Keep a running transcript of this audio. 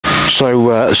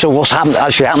So what's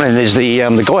actually happening is the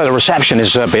guy at the reception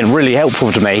has been really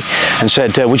helpful to me and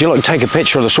said, would you like to take a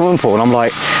picture of the swimming pool? And I'm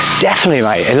like, definitely,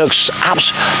 mate. It looks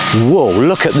whoa,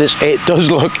 look at this. It does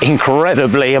look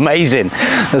incredibly amazing.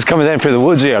 It's coming down through the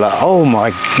woods here. Like, oh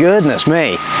my goodness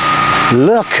me.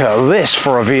 Look at this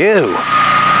for a view.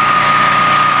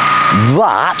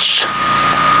 That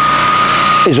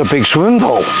is a big swimming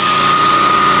pool.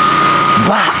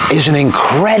 That is an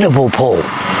incredible pool.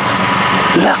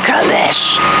 Look at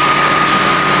this.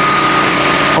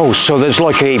 Oh, so there's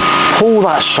like a pool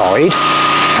that side,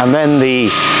 and then the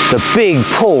big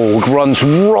pool runs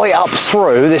right up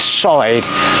through this side.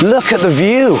 Look at the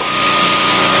view.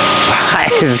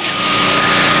 That is...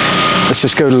 Let's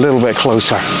just go a little bit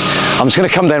closer. I'm just going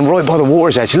to come down right by the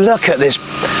water's edge. Look at this.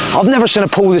 I've never seen a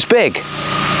pool this big.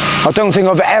 I don't think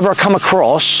I've ever come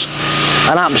across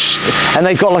an and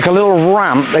they've got like a little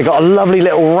ramp. They've got a lovely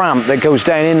little ramp that goes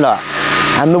down in that.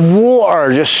 And the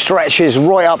water just stretches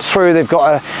right up through. They've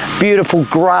got a beautiful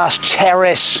grass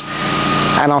terrace.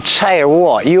 And I'll tell you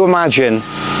what, you imagine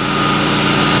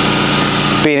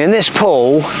being in this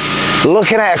pool,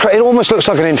 looking at it, it almost looks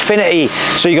like an infinity.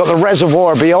 So you got the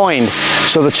reservoir behind,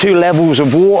 so the two levels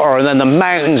of water, and then the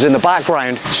mountains in the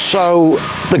background. So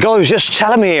the guy was just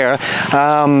telling me here,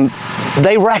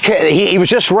 they reckon, he was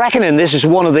just reckoning this is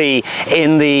one of the,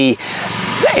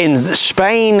 in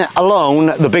Spain alone,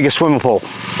 the biggest swimming pool.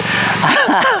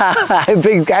 How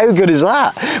good is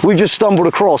that? We've just stumbled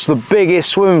across the biggest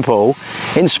swimming pool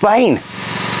in Spain.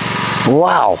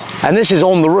 Wow. And this is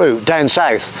on the route down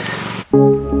south.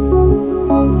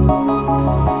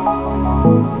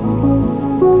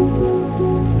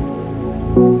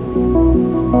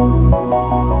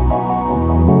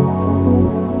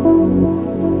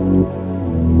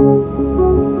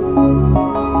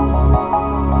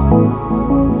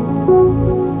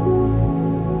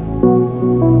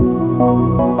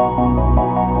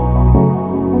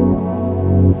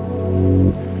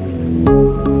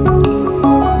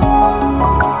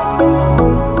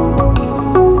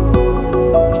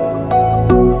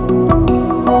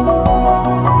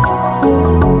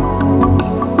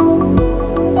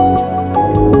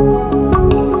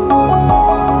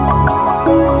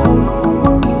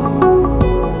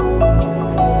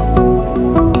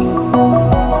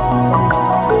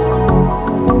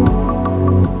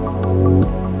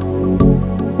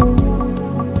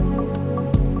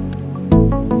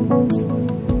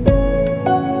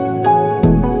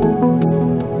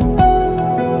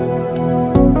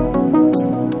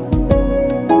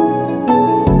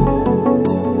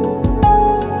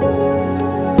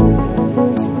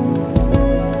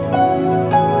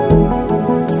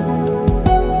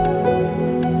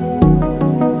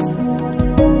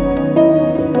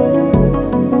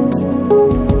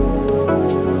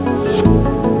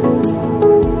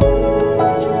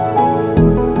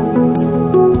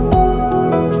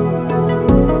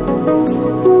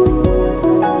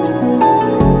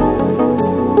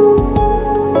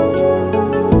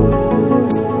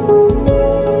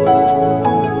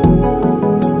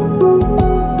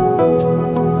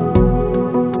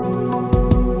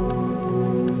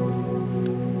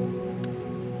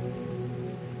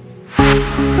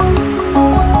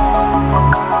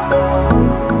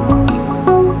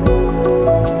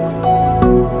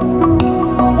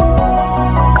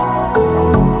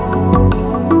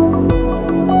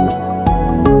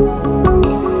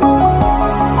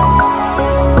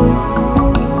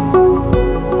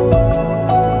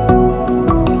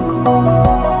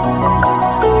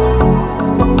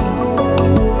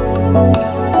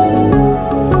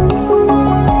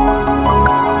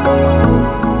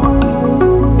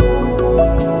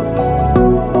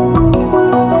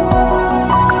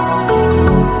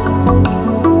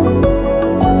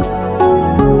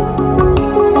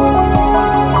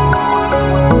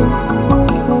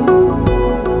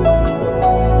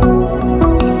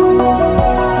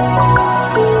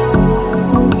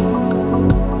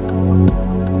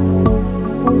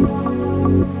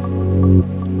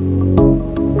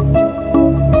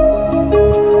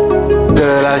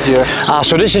 Last year.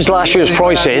 So this is last year's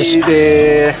prices. 12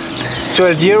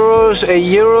 euros, 8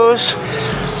 euros,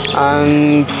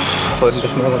 and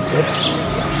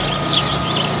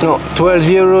no, 12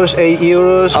 euros, 8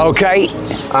 euros. Okay.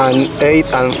 And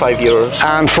 8 and 5 euros.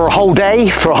 And for a whole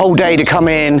day to come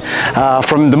in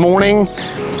from the morning,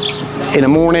 in the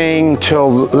morning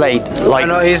till late. Like,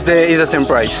 no, it's the same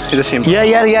price. It's the same price.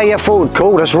 Yeah. Full.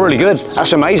 Cool. That's really good.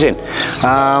 That's amazing.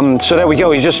 So there we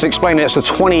go. He just explained it's the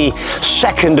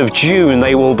 22nd of June.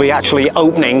 They will be actually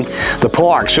opening the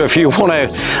park. So if you want a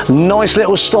nice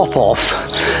little stop off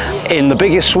in the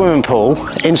biggest swimming pool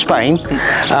in Spain,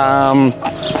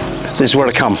 This is where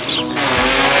to come.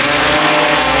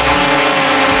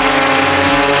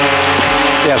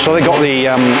 Yeah, so they got the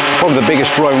probably the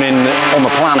biggest drone on the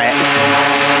planet,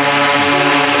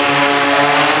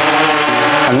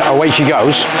 and away she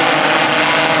goes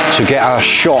to get a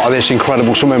shot of this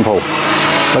incredible swimming pool.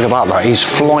 Look at that, look. He's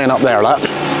flying up there, look.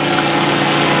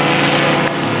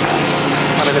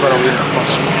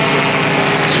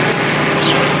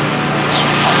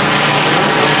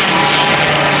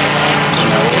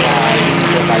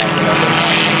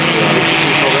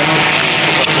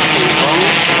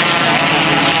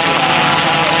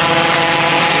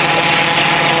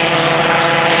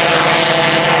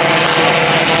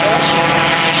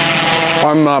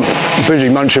 I'm busy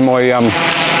munching my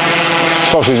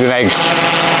sausage and egg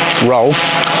roll.